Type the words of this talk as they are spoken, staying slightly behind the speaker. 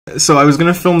So I was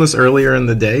gonna film this earlier in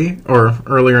the day, or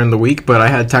earlier in the week, but I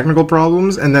had technical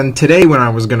problems, and then today when I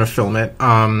was gonna film it,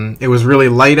 it was really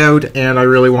light out, and I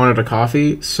really wanted a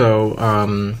coffee,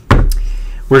 so,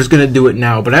 we're just gonna do it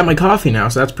now. But I have my coffee now,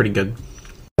 so that's pretty good.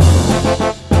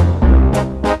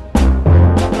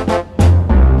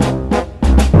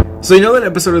 So you know that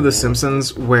episode of The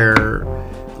Simpsons where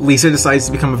Lisa decides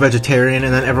to become a vegetarian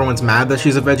and then everyone's mad that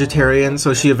she's a vegetarian,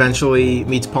 so she eventually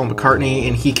meets Paul McCartney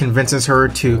and he convinces her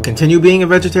to continue being a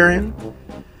vegetarian?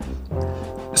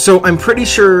 So I'm pretty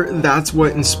sure that's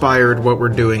what inspired what we're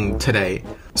doing today.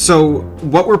 So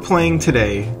what we're playing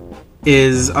today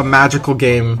is a magical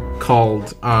game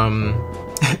called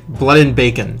Blood and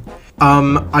Bacon.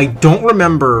 I don't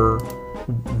remember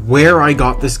where I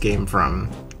got this game from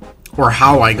or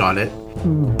how I got it.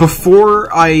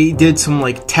 Before I did some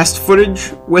like test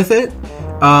footage with it,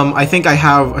 I think I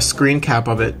have a screen cap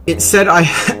of it. It said I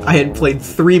had played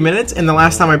 3 minutes, and the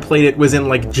last time I played it was in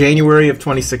like January of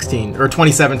 2016 or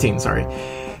 2017. Sorry.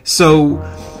 So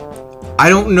I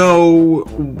don't know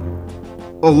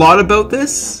a lot about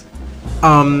this.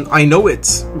 I know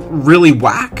it's really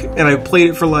whack, and I played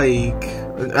it for like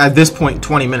at this point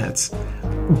 20 minutes.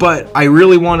 But I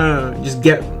really want to just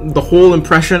get the whole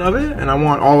impression of it, and I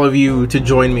want all of you to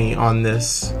join me on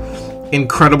this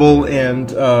incredible and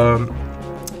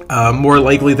more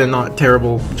likely than not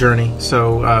terrible journey.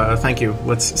 So thank you.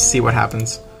 Let's see what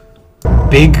happens.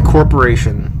 Big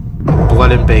Corporation,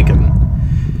 Blood and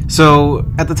Bacon. So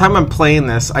at the time I'm playing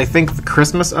this, I think the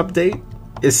Christmas update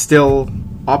is still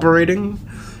operating,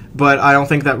 but I don't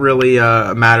think that really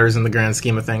matters in the grand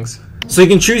scheme of things. So you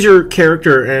can choose your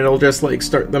character and it'll just like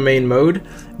start the main mode,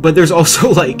 but there's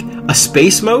also like a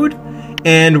space mode,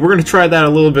 and we're going to try that a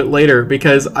little bit later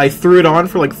because I threw it on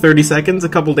for like 30 seconds a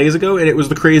couple days ago and it was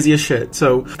the craziest shit.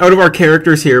 So out of our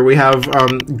characters here, we have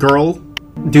girl,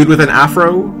 dude with an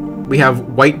afro, we have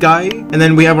white guy, and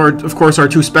then we have of course our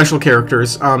two special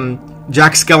characters,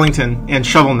 Jack Skellington and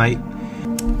Shovel Knight.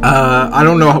 I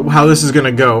don't know how this is going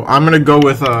to go. I'm going to go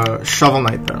with Shovel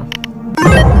Knight though.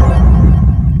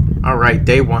 Alright,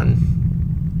 day one.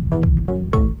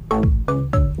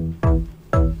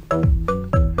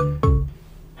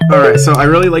 Alright, so I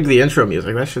really like the intro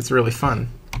music. That shit's really fun.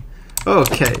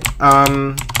 Okay,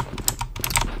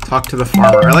 talk to the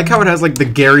farmer. I like how it has, like, the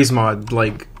Gary's mod,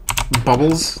 like,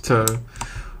 bubbles to...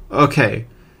 Okay.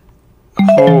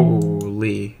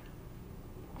 Holy.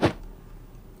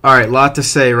 Alright, lot to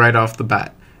say right off the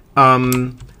bat.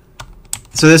 So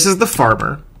this is the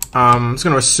farmer. I'm just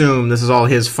going to assume this is all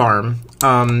his farm.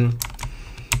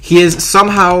 He is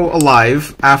somehow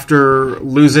alive after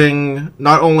losing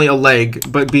not only a leg,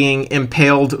 but being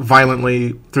impaled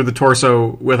violently through the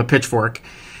torso with a pitchfork.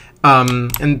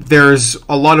 And there's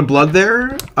a lot of blood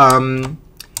there. And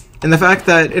the fact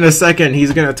that in a second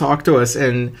he's going to talk to us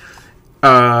in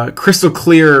crystal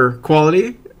clear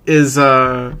quality is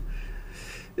a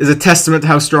testament to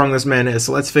how strong this man is.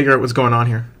 So let's figure out what's going on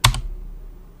here.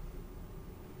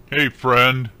 Hey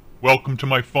friend, welcome to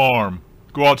my farm.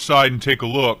 Go outside and take a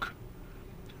look.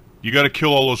 You gotta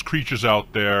kill all those creatures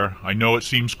out there. I know it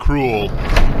seems cruel,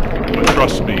 but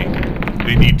trust me,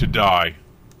 they need to die.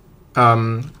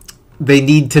 They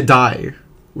need to die,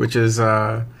 which is,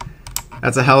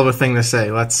 that's a hell of a thing to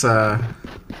say. Let's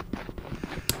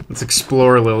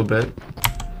explore a little bit.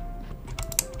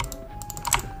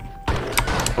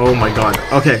 Oh my god.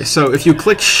 Okay, so if you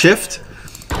click shift,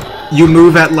 you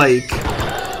move at like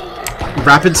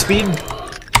rapid speed.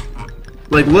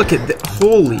 Like, look at that.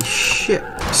 Holy shit.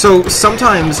 So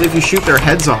sometimes if you shoot their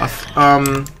heads off,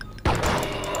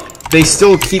 they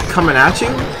still keep coming at you.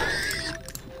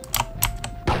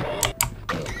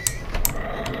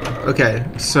 Okay,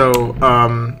 so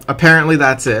apparently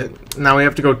that's it. Now we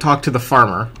have to go talk to the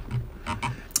farmer.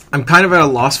 I'm kind of at a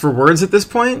loss for words at this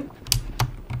point.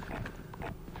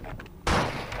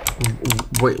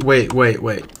 Wait.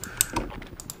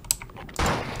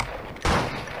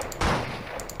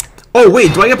 Oh,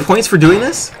 wait, do I get points for doing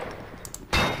this?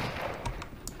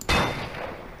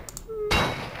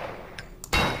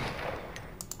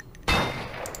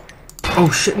 Oh,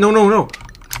 shit, no.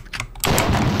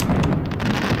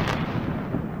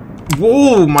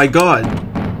 Whoa, my god.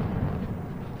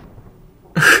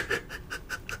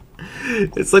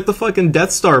 It's like the fucking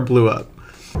Death Star blew up.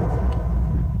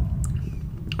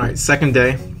 Alright, second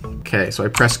day. Okay, so I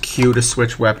press Q to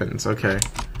switch weapons, okay.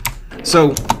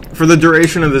 So, for the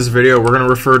duration of this video, we're going to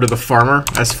refer to the farmer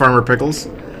as Farmer Pickles.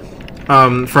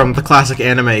 From the classic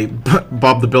anime,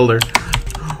 Bob the Builder.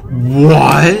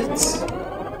 What?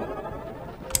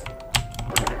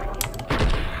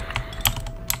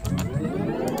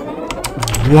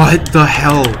 What the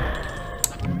hell?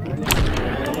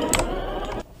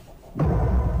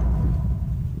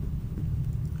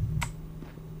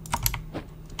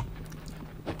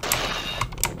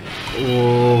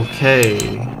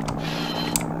 Okay.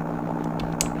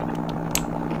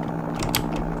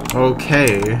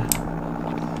 Okay.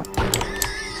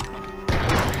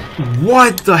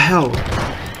 What the hell?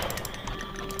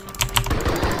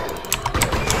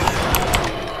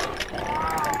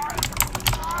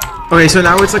 Okay, so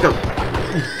now it's like a...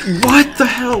 What the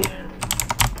hell?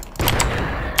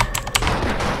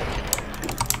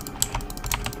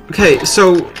 Okay,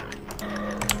 so...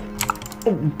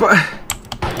 But...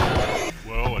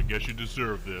 Well, I guess you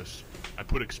deserve this. I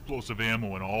put explosive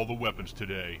ammo in all the weapons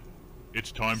today.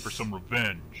 It's time for some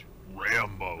revenge.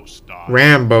 Rambo style.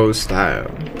 Rambo style.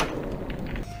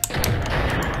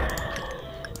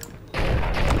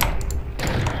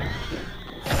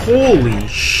 Holy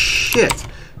shit.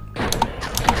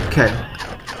 Okay.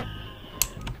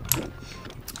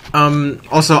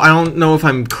 Also, I don't know if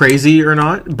I'm crazy or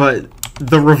not, but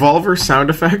the revolver sound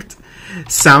effect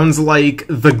sounds like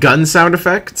the gun sound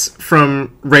effects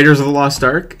from Raiders of the Lost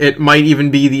Ark. It might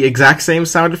even be the exact same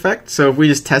sound effect, so if we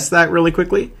just test that really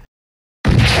quickly.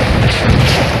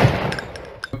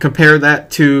 Compare that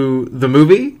to the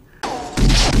movie.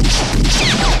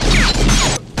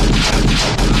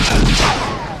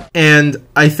 And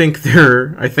I think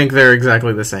they're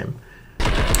exactly the same.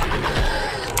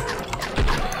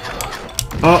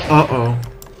 Uh-oh.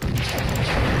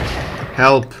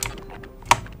 Help.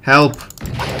 Help.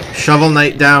 Shovel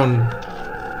Knight down.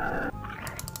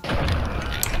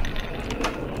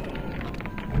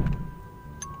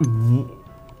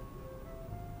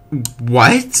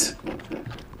 What?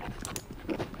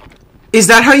 Is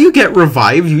that how you get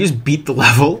revived? You just beat the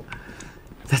level?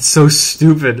 That's so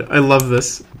stupid. I love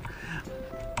this.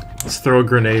 Let's throw a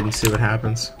grenade and see what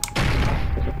happens.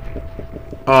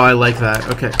 Oh, I like that.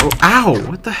 Okay. Oh, ow!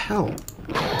 What the hell?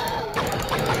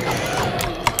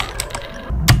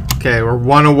 Okay, we're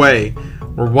one away.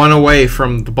 We're one away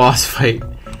from the boss fight.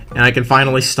 And I can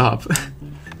finally stop.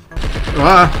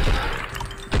 Ah!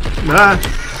 Ah!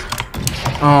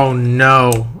 Oh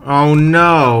no. Oh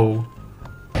no.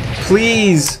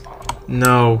 Please!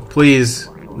 No, please.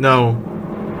 No.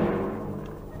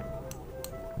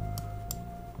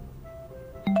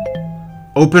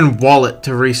 Open wallet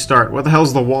to restart. What the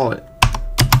hell's the wallet?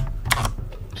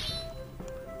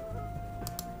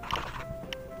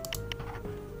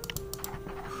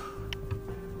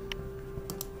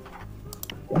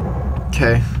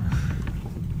 Okay.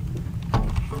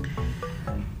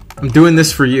 I'm doing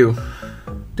this for you.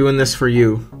 Doing this for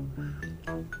you.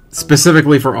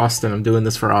 Specifically for Austin. I'm doing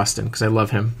this for Austin because I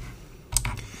love him.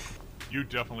 You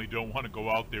definitely don't want to go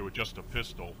out there with just a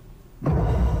pistol.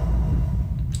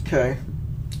 Okay.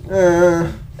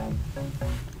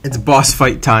 It's boss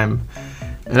fight time.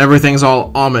 And everything's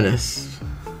all ominous.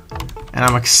 And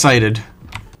I'm excited.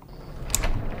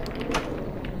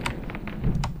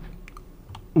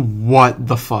 What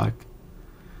the fuck?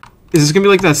 Is this gonna be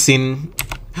like that scene?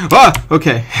 Ah!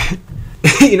 Okay.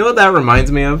 You know what that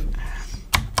reminds me of?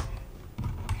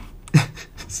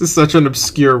 This is such an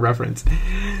obscure reference.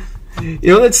 You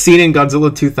know that scene in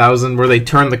Godzilla 2000 where they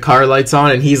turn the car lights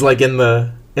on and he's like in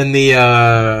the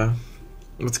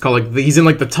what's it called, like he's in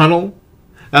like the tunnel?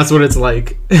 That's what it's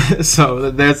like.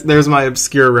 So there's my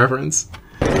obscure reference.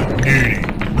 Needy,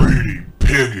 greedy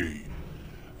piggy.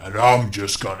 And I'm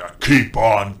just gonna keep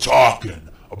on talking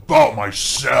about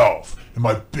myself and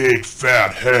my big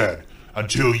fat head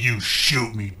until you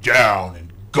shoot me down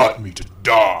and gut me to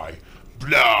die.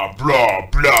 Blah, blah,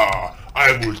 blah.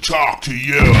 I will talk to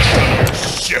you until I'm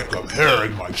sick of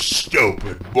hearing my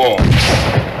stupid voice.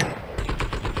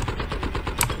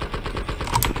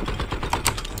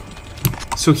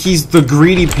 So he's the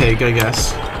greedy pig, I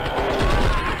guess.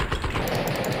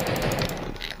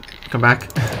 Come back.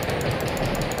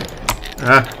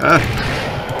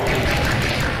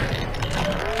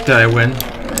 Did I win?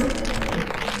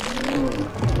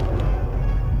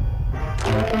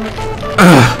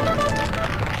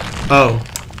 Oh.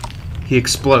 He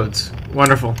explodes.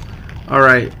 Wonderful.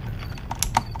 Alright.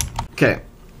 Okay.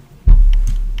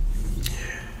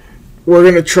 We're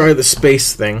gonna try the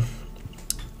space thing.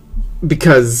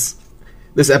 Because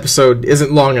this episode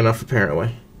isn't long enough,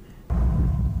 apparently.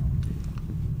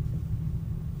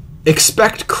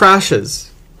 Expect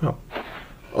crashes. Oh.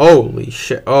 Holy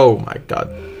shit. Oh my god.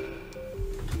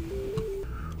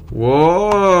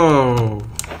 Whoa.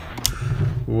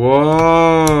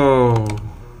 Whoa.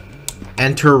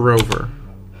 Enter rover.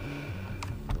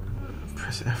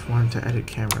 Press F1 to edit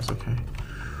cameras, okay.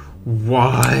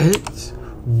 What?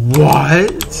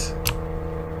 What?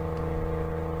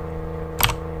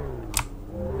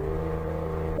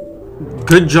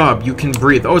 Good job, you can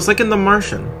breathe. Oh, it's like in The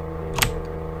Martian.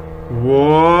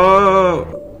 Whoa.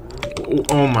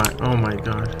 Oh my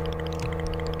god.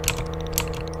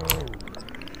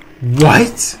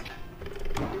 What?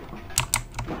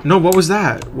 No, what was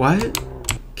that? What?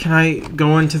 Can I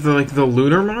go into the, like, the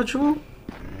lunar module?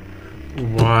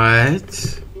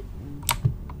 What?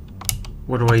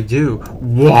 What do I do?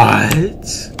 What?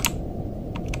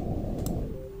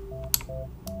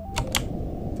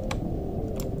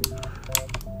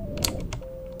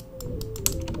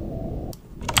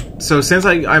 So since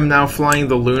I'm now flying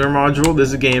the lunar module,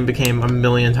 this game became a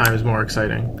million times more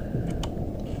exciting.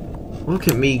 Look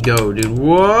at me go, dude.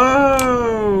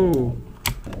 Whoa!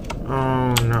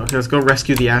 Oh no. Okay, let's go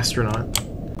rescue the astronaut.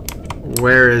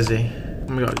 Where is he?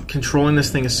 Oh my god, controlling this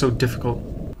thing is so difficult.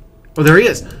 Oh, there he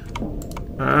is!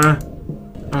 Oh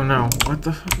no. What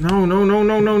the fuck? No.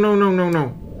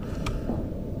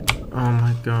 Oh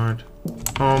my god.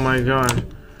 Oh my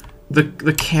god.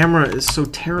 The camera is so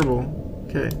terrible.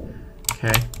 Okay.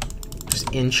 Okay.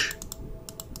 Just inch.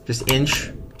 Just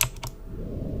inch.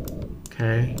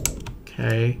 Okay.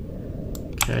 Okay.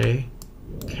 Okay.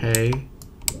 Okay.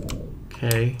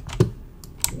 Okay.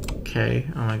 Okay.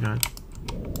 Oh my god.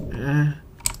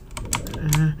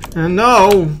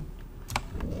 No!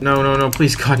 No,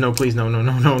 please, God, no, please, no.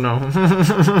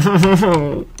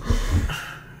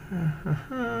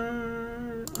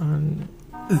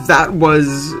 That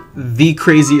was the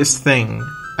craziest thing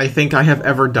I think I have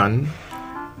ever done.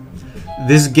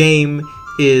 This game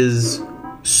is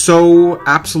so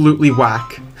absolutely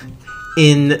whack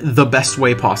in the best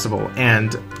way possible,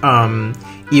 and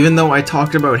even though I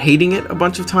talked about hating it a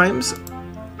bunch of times,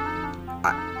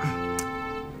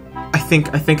 I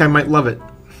think I might love it.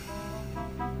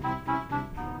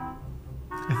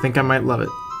 I think I might love it.